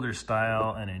about an older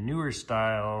style and a newer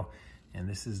style, and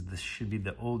this should be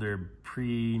the older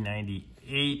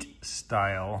pre-98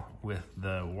 style with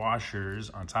the washers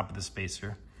on top of the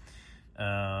spacer.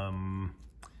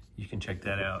 You can check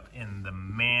that out in the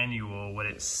manual, what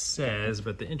it says,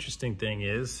 but the interesting thing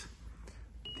is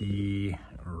the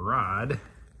rod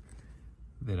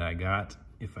that I got,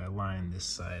 if I line this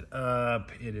side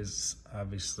up, it is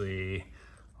obviously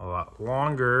a lot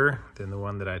longer than the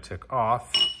one that I took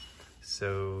off.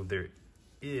 So there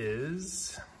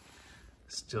is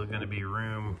still gonna be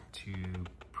room to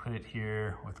put it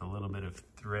here with a little bit of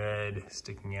thread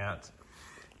sticking out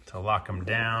to lock them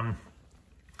down.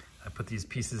 I put these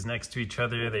pieces next to each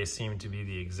other. They seem to be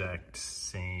the exact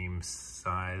same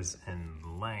size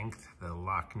and length. The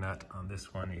lock nut on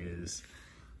this one is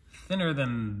thinner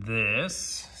than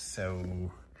this,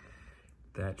 so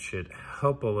that should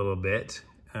help a little bit.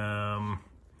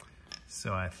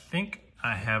 So I think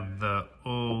I have the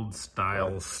old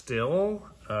style still.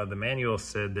 The manual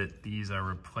said that these are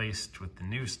replaced with the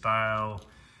new style,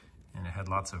 and it had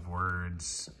lots of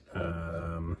words.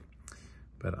 But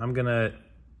I'm gonna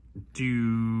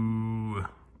do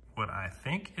what I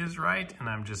think is right, and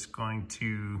I'm just going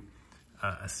to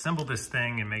assemble this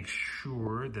thing and make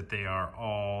sure that they are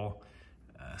all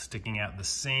sticking out the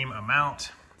same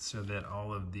amount, so that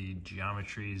all of the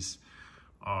geometries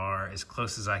are as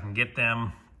close as I can get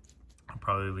them. I'll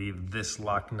probably leave this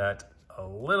lock nut a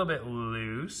little bit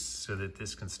loose so that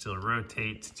this can still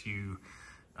rotate to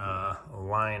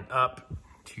line up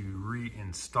to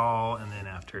reinstall, and then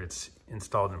after it's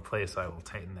installed in place, I will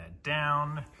tighten that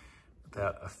down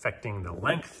without affecting the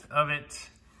length of it.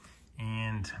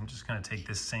 And I'm just gonna take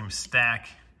this same stack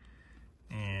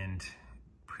and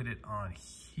put it on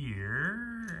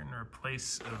here in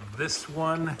replace of this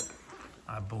one.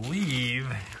 I believe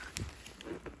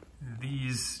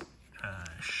these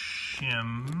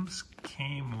shims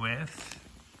came with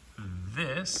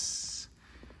this.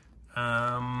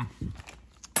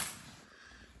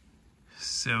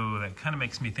 So that kind of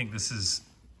makes me think this is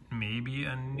maybe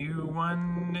a new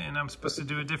one and I'm supposed to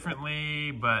do it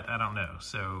differently, but I don't know.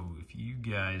 So if you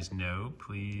guys know,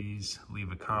 please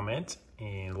leave a comment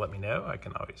and let me know. I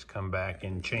can always come back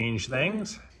and change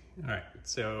things. All right,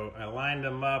 so I lined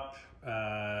them up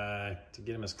to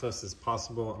get them as close as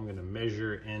possible, I'm gonna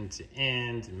measure end to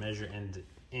end and measure end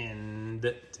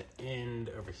to end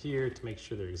over here to make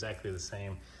sure they're exactly the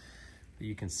same. But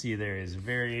you can see there is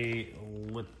very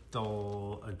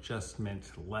little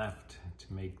adjustment left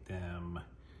to make them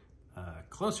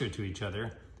closer to each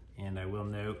other. And I will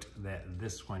note that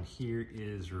this one here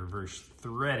is reverse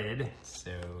threaded,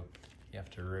 so you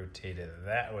have to rotate it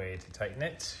that way to tighten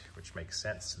it, which makes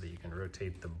sense so that you can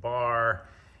rotate the bar,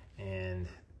 and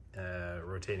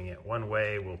rotating it one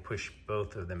way will push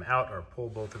both of them out or pull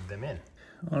both of them in.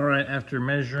 All right, after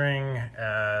measuring,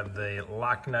 the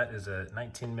lock nut is a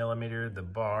 19 millimeter. The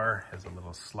bar has a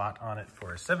little slot on it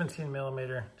for a 17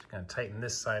 millimeter. Just gonna tighten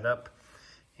this side up.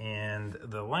 And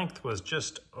the length was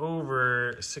just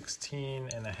over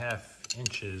 16.5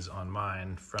 inches on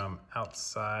mine from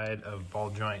outside of ball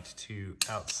joint to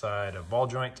outside of ball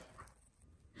joint.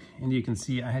 And you can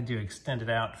see I had to extend it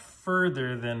out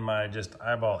further than my just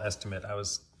eyeball estimate. I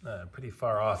was pretty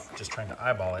far off just trying to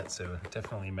eyeball it, so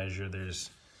definitely measure there's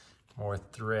more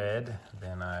thread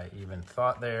than I even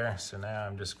thought there. So now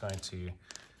I'm just going to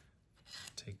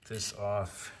take this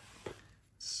off,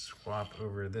 swap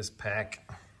over this pack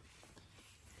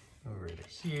over to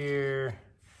here,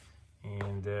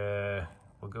 and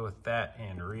we'll go with that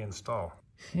and reinstall.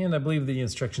 And I believe the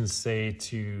instructions say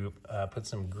to put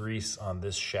some grease on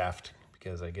this shaft,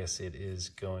 because I guess it is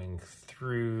going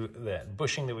through that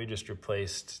bushing that we just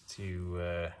replaced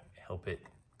to help it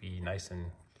be nice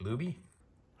and lubey.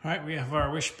 All right, we have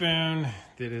our wishbone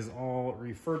that is all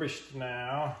refurbished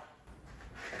now.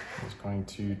 I'm just going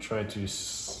to try to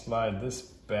slide this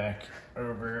back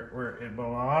over where it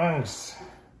belongs.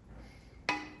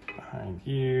 Behind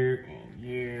you and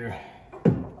you.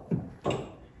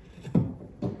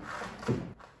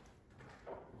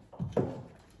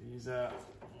 These out.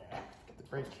 Yeah. Get the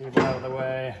brake cable out of the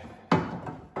way.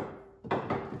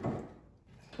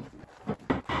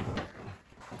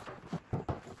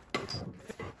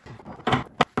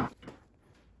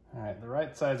 All right, the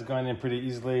right side's going in pretty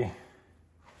easily.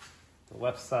 The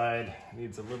left side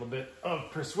needs a little bit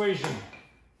of persuasion.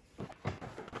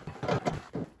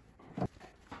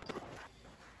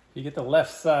 You get the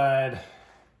left side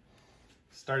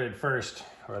started first,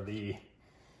 or the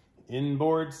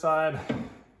inboard side.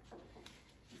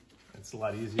 It's a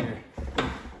lot easier.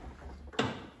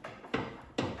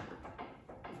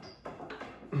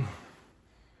 All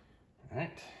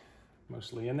right,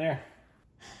 mostly in there.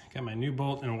 Got my new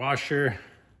bolt and washer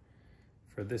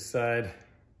for this side.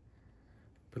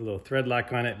 Put a little thread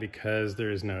lock on it because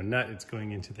there is no nut. It's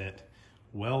going into that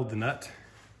weld nut.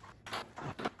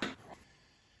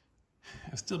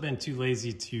 I've still been too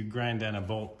lazy to grind down a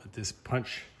bolt, but this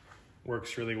punch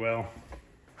works really well.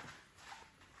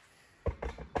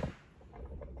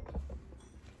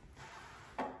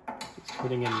 Just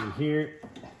putting it in here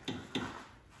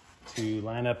to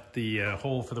line up the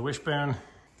hole for the wishbone.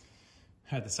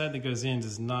 The side that goes in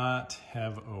does not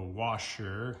have a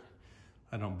washer,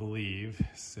 I don't believe,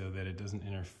 so that it doesn't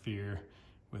interfere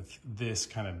with this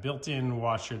kind of built-in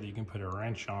washer that you can put a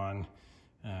wrench on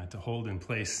to hold in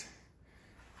place.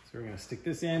 So we're gonna stick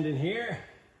this end in here.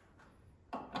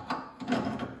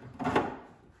 And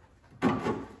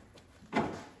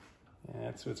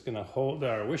that's what's gonna hold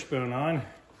our wishbone on,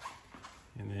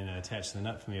 and then attach the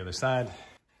nut from the other side. So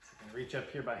I'm gonna reach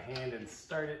up here by hand and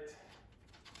start it.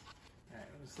 All right,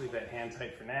 let's leave that hand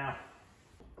tight for now.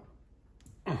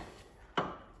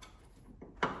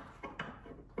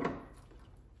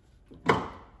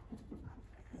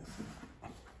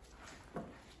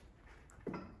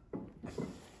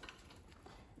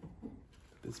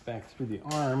 This back through the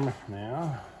arm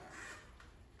now.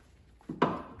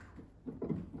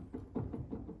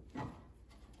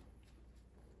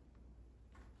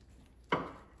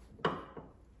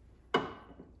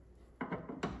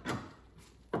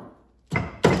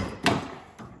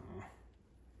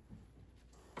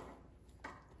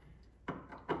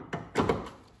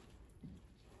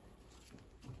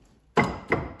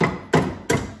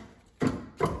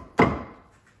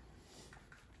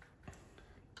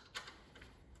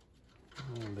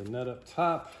 The nut up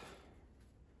top.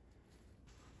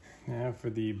 Now for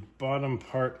the bottom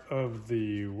part of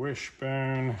the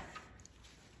wishbone,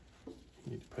 you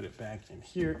need to put it back in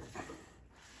here.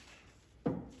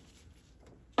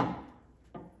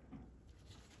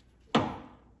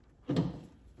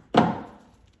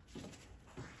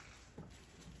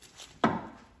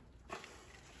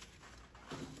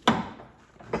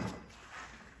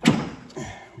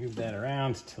 Move that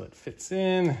around until it fits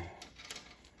in.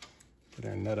 Put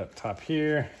our nut up top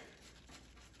here.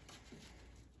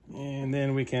 And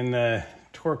then we can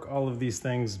torque all of these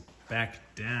things back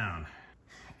down.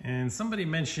 And somebody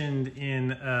mentioned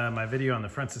in my video on the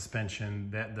front suspension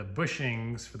that the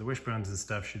bushings for the wishbones and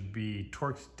stuff should be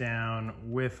torqued down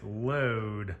with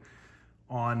load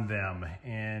on them.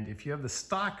 And if you have the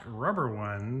stock rubber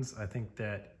ones, I think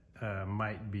that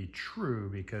might be true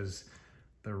because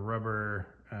the rubber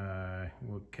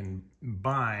can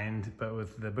bind, but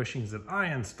with the bushings that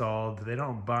I installed, they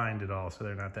don't bind at all, so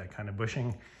they're not that kind of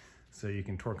bushing, so you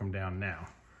can torque them down now.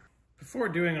 Before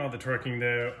doing all the torquing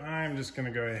though, I'm just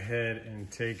gonna go ahead and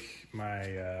take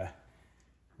my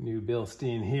new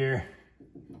Bilstein here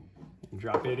and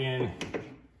drop it in,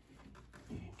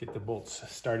 get the bolts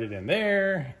started in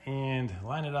there, and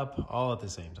line it up all at the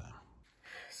same time.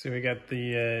 So we got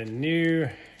the new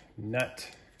nut,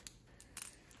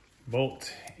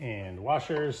 bolt, and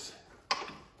washers to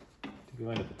go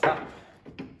in at the top.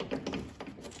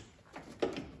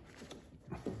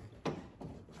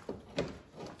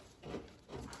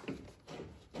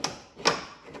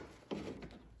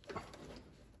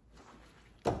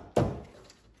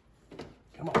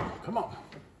 Come on.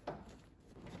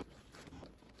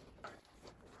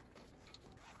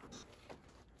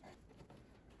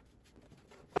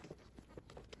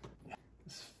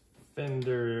 This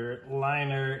fender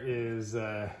liner is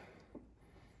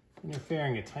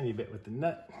interfering a tiny bit with the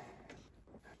nut.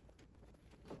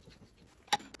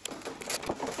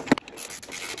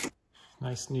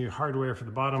 Nice new hardware for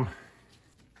the bottom.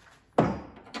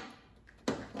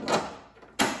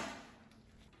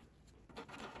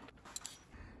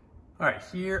 All right,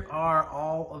 here are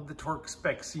all of the torque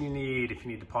specs you need if you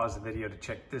need to pause the video to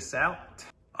check this out.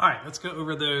 All right, let's go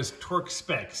over those torque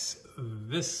specs.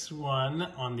 This one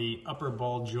on the upper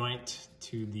ball joint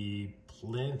to the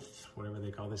plinth, whatever they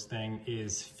call this thing,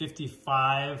 is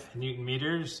 55 Newton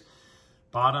meters.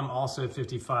 Bottom also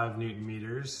 55 Newton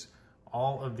meters.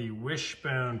 All of the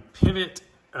wishbone pivot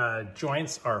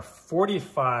joints are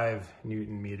 45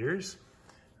 Newton meters.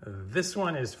 This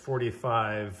one is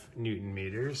 45 Newton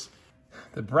meters.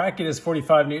 The bracket is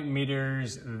 45 Newton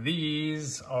meters.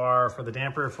 These are for the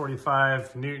damper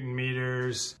 45 Newton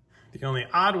meters. The only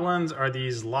odd ones are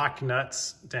these lock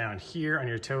nuts down here on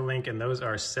your toe link, and those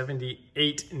are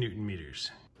 78 Newton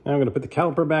meters. Now I'm gonna put the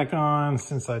caliper back on.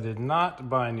 Since I did not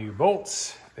buy new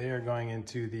bolts, they are going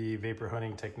into the Vapor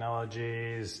Honing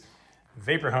Technologies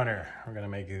Vapor Honer. We're gonna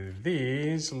make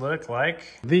these look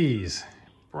like these.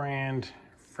 Brand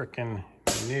frickin'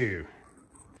 new.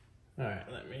 All right,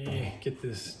 let me get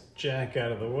this jack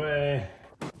out of the way.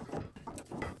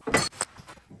 Let's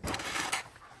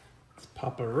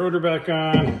pop a rotor back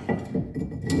on.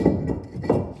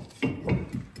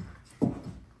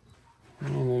 And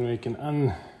then we can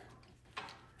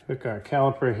unhook our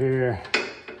caliper here.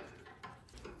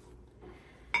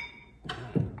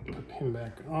 Put him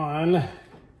back on.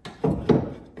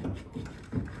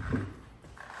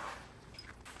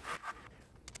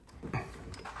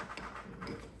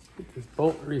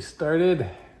 Bolt restarted.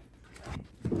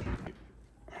 I'm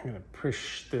gonna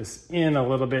push this in a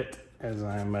little bit as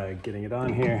I'm getting it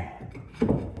on here.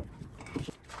 Gotta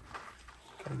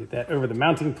get that over the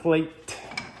mounting plate.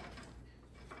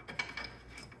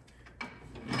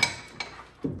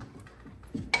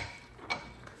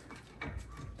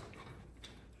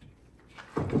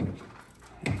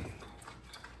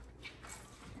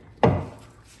 I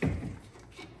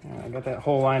got that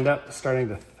hole lined up, starting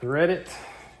to thread it.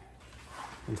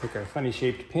 And take our funny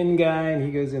shaped pin guy, and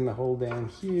he goes in the hole down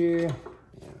here.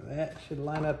 And that should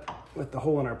line up with the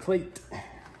hole in our plate.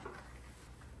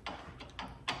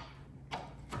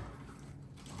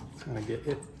 Just gonna get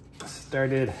it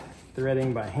started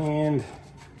threading by hand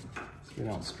so we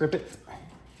don't strip it.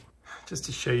 Just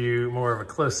to show you more of a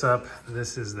close-up,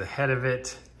 this is the head of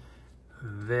it.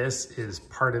 This is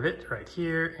part of it right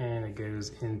here, and it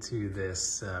goes into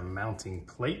this mounting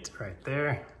plate right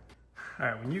there. All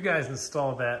right, when you guys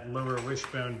install that lower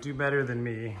wishbone, do better than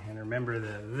me, and remember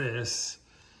that this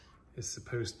is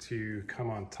supposed to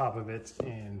come on top of it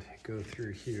and go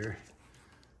through here.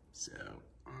 So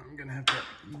I'm gonna have to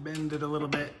bend it a little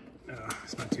bit. Oh,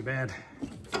 it's not too bad.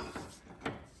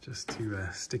 Just to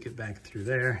stick it back through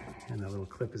there, and that little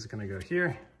clip is gonna go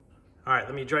here. All right,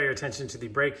 let me draw your attention to the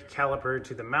brake caliper,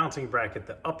 to the mounting bracket.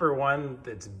 The upper one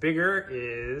that's bigger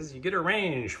is, you get a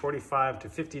range, 45 to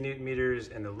 50 Newton meters,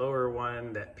 and the lower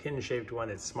one, that pin-shaped one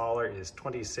that's smaller, is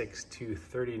 26 to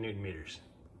 30 Newton meters.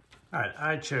 All right,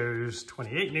 I chose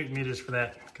 28 Newton meters for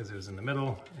that because it was in the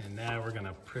middle, and now we're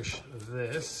gonna push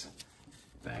this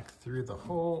back through the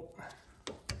hole.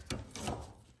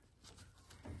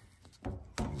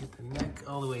 Get the neck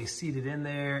all the way seated in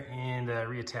there and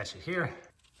reattach it here.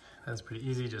 That's pretty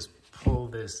easy, just pull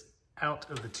this out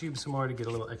of the tube some more to get a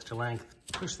little extra length.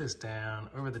 Push this down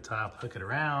over the top, hook it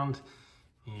around,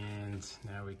 and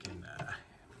now we can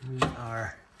move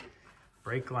our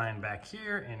brake line back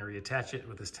here and reattach it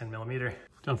with this 10mm.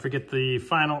 Don't forget the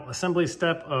final assembly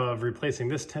step of replacing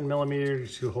this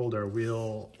 10mm to hold our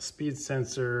wheel speed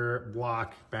sensor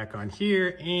block back on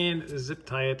here and zip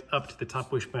tie it up to the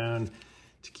top wishbone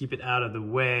to keep it out of the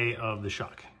way of the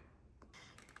shock.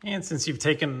 And since you've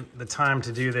taken the time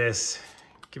to do this,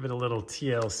 give it a little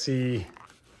TLC,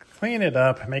 clean it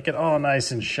up, make it all nice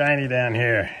and shiny down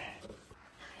here.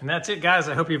 And that's it, guys.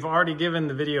 I hope you've already given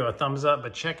the video a thumbs up,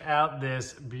 but check out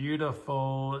this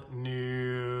beautiful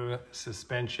new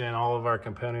suspension. All of our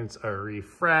components are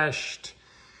refreshed.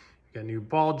 We got new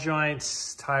ball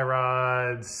joints, tie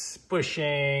rods,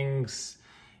 bushings.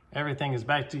 Everything is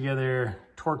back together,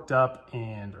 torqued up,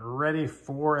 and ready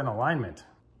for an alignment.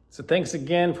 So thanks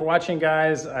again for watching,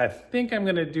 guys. I think I'm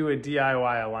gonna do a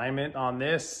DIY alignment on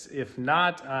this. If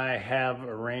not, I have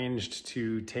arranged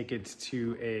to take it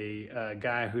to a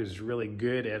guy who's really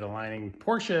good at aligning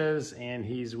Porsches, and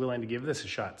he's willing to give this a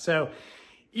shot. So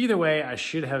either way, I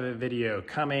should have a video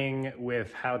coming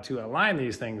with how to align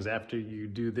these things after you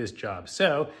do this job.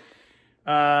 So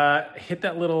hit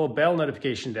that little bell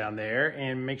notification down there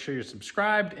and make sure you're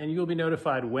subscribed, and you'll be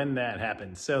notified when that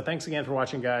happens. So thanks again for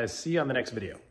watching, guys. See you on the next video.